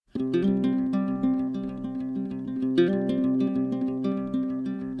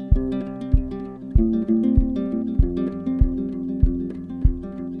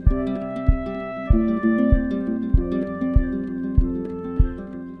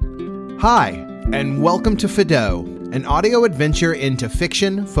Hi, and welcome to Fido, an audio adventure into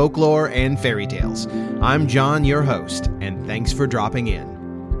fiction, folklore, and fairy tales. I'm John, your host, and thanks for dropping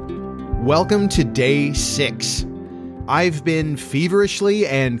in. Welcome to Day 6. I've been feverishly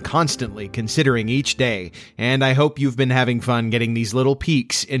and constantly considering each day, and I hope you've been having fun getting these little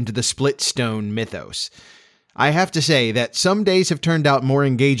peeks into the Split Stone mythos. I have to say that some days have turned out more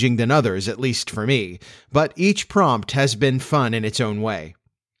engaging than others, at least for me, but each prompt has been fun in its own way.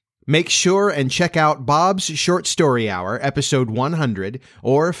 Make sure and check out Bob's Short Story Hour, episode 100,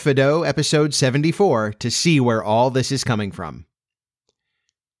 or Fido, episode 74, to see where all this is coming from.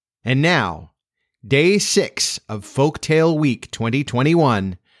 And now, Day 6 of Folktale Week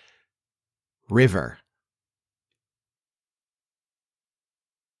 2021, River.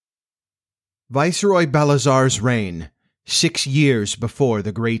 Viceroy Balazar's reign, 6 years before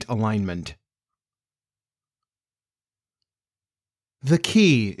the Great Alignment. The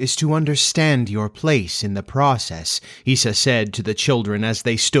key is to understand your place in the process, Issa said to the children as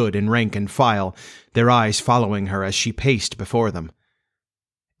they stood in rank and file, their eyes following her as she paced before them.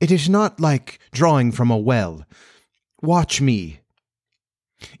 It is not like drawing from a well. Watch me.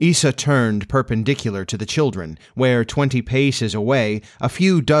 Issa turned perpendicular to the children, where 20 paces away, a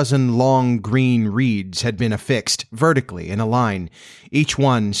few dozen long green reeds had been affixed vertically in a line, each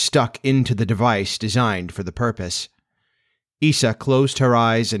one stuck into the device designed for the purpose. Issa closed her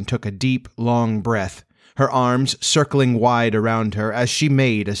eyes and took a deep, long breath, her arms circling wide around her as she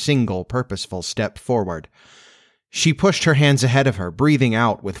made a single purposeful step forward. She pushed her hands ahead of her, breathing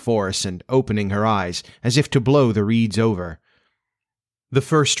out with force and opening her eyes, as if to blow the reeds over. The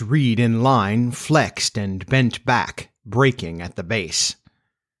first reed in line flexed and bent back, breaking at the base.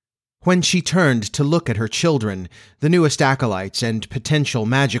 When she turned to look at her children, the newest acolytes and potential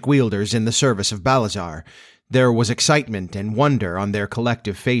magic wielders in the service of Balazar, there was excitement and wonder on their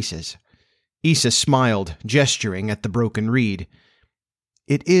collective faces. Issa smiled, gesturing at the broken reed.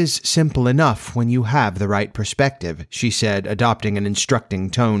 It is simple enough when you have the right perspective, she said, adopting an instructing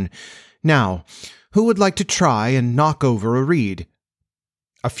tone. Now, who would like to try and knock over a reed?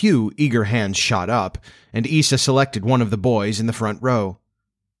 A few eager hands shot up, and Issa selected one of the boys in the front row.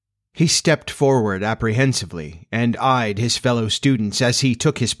 He stepped forward apprehensively and eyed his fellow students as he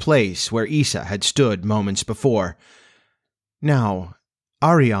took his place where Issa had stood moments before. Now,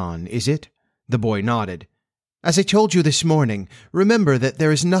 Ariane, is it? The boy nodded. As I told you this morning, remember that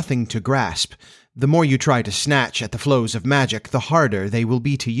there is nothing to grasp. The more you try to snatch at the flows of magic, the harder they will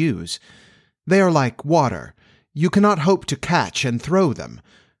be to use. They are like water. You cannot hope to catch and throw them.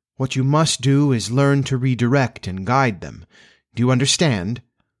 What you must do is learn to redirect and guide them. Do you understand?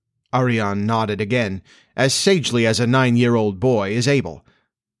 Ariane nodded again, as sagely as a 9-year-old boy is able.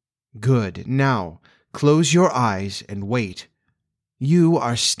 Good. Now, close your eyes and wait. You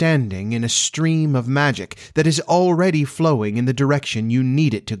are standing in a stream of magic that is already flowing in the direction you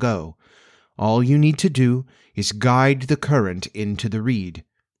need it to go. All you need to do is guide the current into the reed.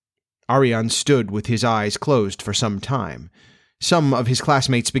 Ariane stood with his eyes closed for some time. Some of his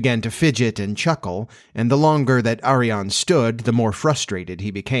classmates began to fidget and chuckle, and the longer that Ariane stood, the more frustrated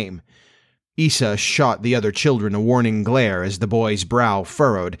he became. Issa shot the other children a warning glare as the boy's brow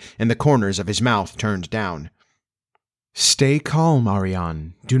furrowed and the corners of his mouth turned down. Stay calm,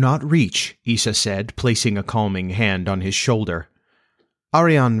 Ariane. Do not reach, Issa said, placing a calming hand on his shoulder.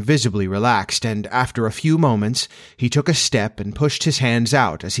 Ariane visibly relaxed, and after a few moments, he took a step and pushed his hands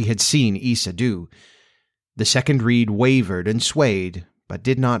out as he had seen Issa do. The second reed wavered and swayed, but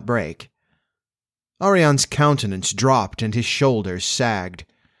did not break. Ariane's countenance dropped and his shoulders sagged.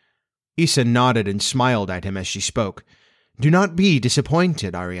 Issa nodded and smiled at him as she spoke. Do not be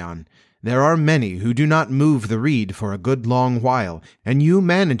disappointed, Ariane. There are many who do not move the reed for a good long while, and you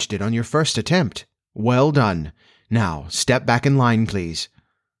managed it on your first attempt. Well done. Now, step back in line, please.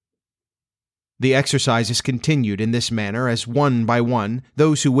 The exercises continued in this manner as one by one,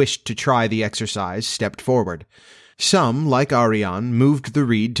 those who wished to try the exercise stepped forward. Some, like Ariane, moved the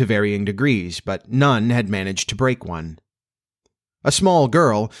reed to varying degrees, but none had managed to break one. A small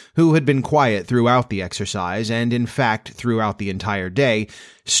girl, who had been quiet throughout the exercise, and in fact throughout the entire day,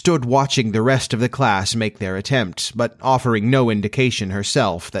 stood watching the rest of the class make their attempts, but offering no indication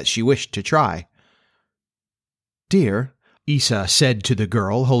herself that she wished to try. Dear, Issa said to the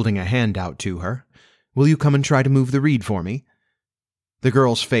girl, holding a hand out to her, will you come and try to move the reed for me? The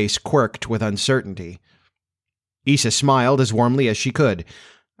girl's face quirked with uncertainty. Issa smiled as warmly as she could.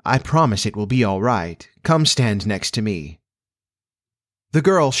 I promise it will be all right. Come stand next to me. The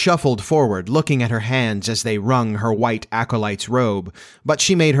girl shuffled forward, looking at her hands as they wrung her white acolyte's robe, but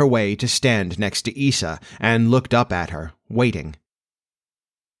she made her way to stand next to Issa and looked up at her, waiting.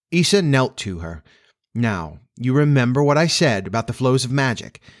 Issa knelt to her. Now, you remember what I said about the flows of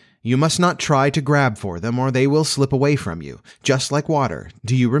magic. You must not try to grab for them or they will slip away from you, just like water.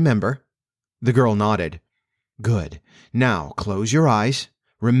 Do you remember? The girl nodded. Good. Now, close your eyes.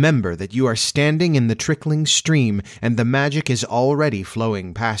 Remember that you are standing in the trickling stream and the magic is already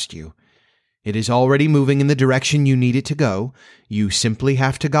flowing past you. It is already moving in the direction you need it to go. You simply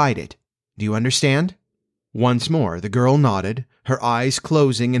have to guide it. Do you understand? Once more, the girl nodded, her eyes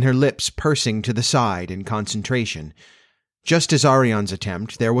closing and her lips pursing to the side in concentration. Just as Ariane's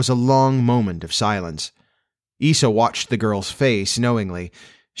attempt, there was a long moment of silence. Issa watched the girl's face knowingly.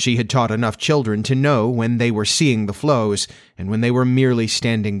 She had taught enough children to know when they were seeing the flows and when they were merely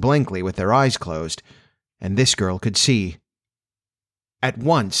standing blankly with their eyes closed. And this girl could see. At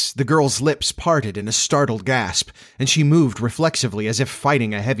once, the girl's lips parted in a startled gasp, and she moved reflexively as if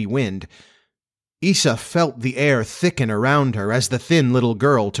fighting a heavy wind. Issa felt the air thicken around her as the thin little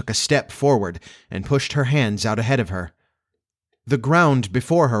girl took a step forward and pushed her hands out ahead of her. The ground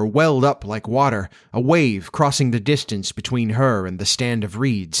before her welled up like water, a wave crossing the distance between her and the stand of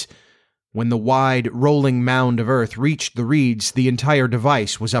reeds. When the wide, rolling mound of earth reached the reeds, the entire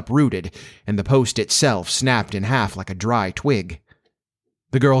device was uprooted, and the post itself snapped in half like a dry twig.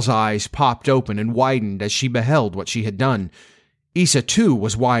 The girl's eyes popped open and widened as she beheld what she had done. Issa, too,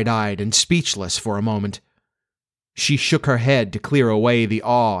 was wide-eyed and speechless for a moment. She shook her head to clear away the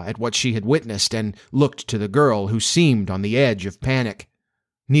awe at what she had witnessed and looked to the girl, who seemed on the edge of panic.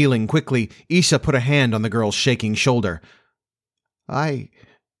 Kneeling quickly, Issa put a hand on the girl's shaking shoulder.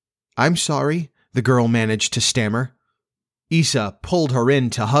 I'm sorry," the girl managed to stammer. Issa pulled her in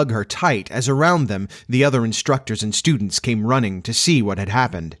to hug her tight as around them the other instructors and students came running to see what had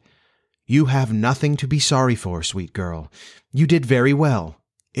happened. "You have nothing to be sorry for, sweet girl. You did very well.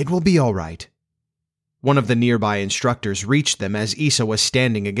 It will be all right." One of the nearby instructors reached them as Issa was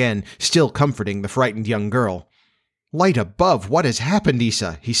standing again, still comforting the frightened young girl. "Light above, what has happened,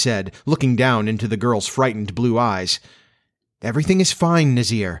 Issa?" he said, looking down into the girl's frightened blue eyes. "Everything is fine,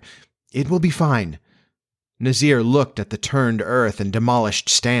 Nazir. It will be fine." Nazir looked at the turned earth and demolished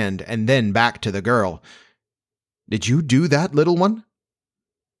stand, and then back to the girl. "Did you do that, little one?"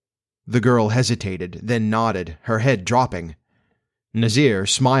 The girl hesitated, then nodded, her head dropping. Nazir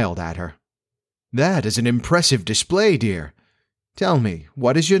smiled at her. "That is an impressive display, dear. Tell me,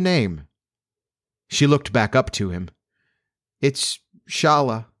 what is your name?" She looked back up to him. "It's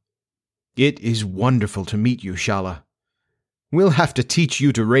Shala." "It is wonderful to meet you, Shala. We'll have to teach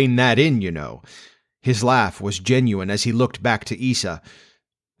you to rein that in, you know." His laugh was genuine as he looked back to Issa.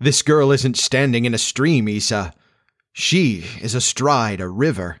 "This girl isn't standing in a stream, Issa. She is astride a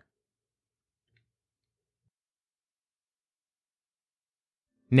river."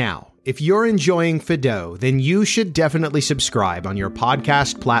 Now, if you're enjoying Fido, then you should definitely subscribe on your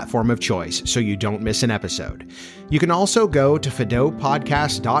podcast platform of choice so you don't miss an episode. You can also go to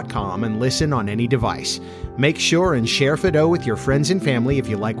fidopodcast.com and listen on any device. Make sure and share Fido with your friends and family if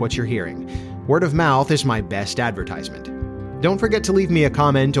you like what you're hearing. Word of mouth is my best advertisement. Don't forget to leave me a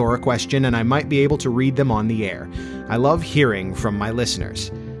comment or a question and I might be able to read them on the air. I love hearing from my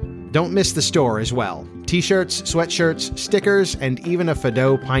listeners. Don't miss the store as well. T-shirts, sweatshirts, stickers, and even a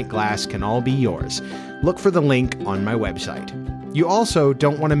Fido pint glass can all be yours. Look for the link on my website. You also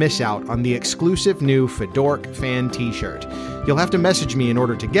don't want to miss out on the exclusive new Fedork fan t-shirt. You'll have to message me in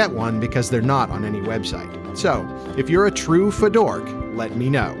order to get one because they're not on any website. So, if you're a true Fedork, let me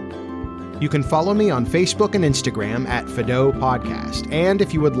know. You can follow me on Facebook and Instagram at Fido Podcast, and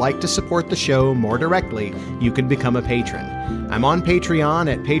if you would like to support the show more directly, you can become a patron. I'm on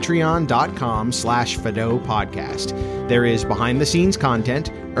Patreon at patreon.com/Fido Podcast. There is behind-the-scenes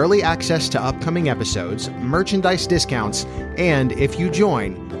content, early access to upcoming episodes, merchandise discounts, and if you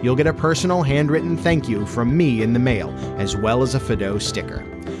join, you'll get a personal handwritten thank you from me in the mail, as well as a Fido sticker.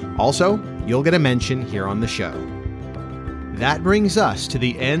 Also, you'll get a mention here on the show. That brings us to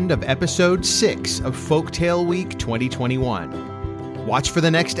the end of episode 6 of Folktale Week 2021. Watch for the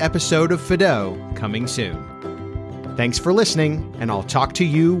next episode of Fido coming soon. Thanks for listening, and I'll talk to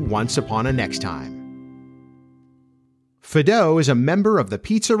you once upon a next time. Fido is a member of the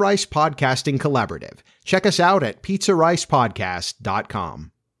Pizza Rice Podcasting Collaborative. Check us out at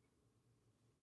pizzaricepodcast.com.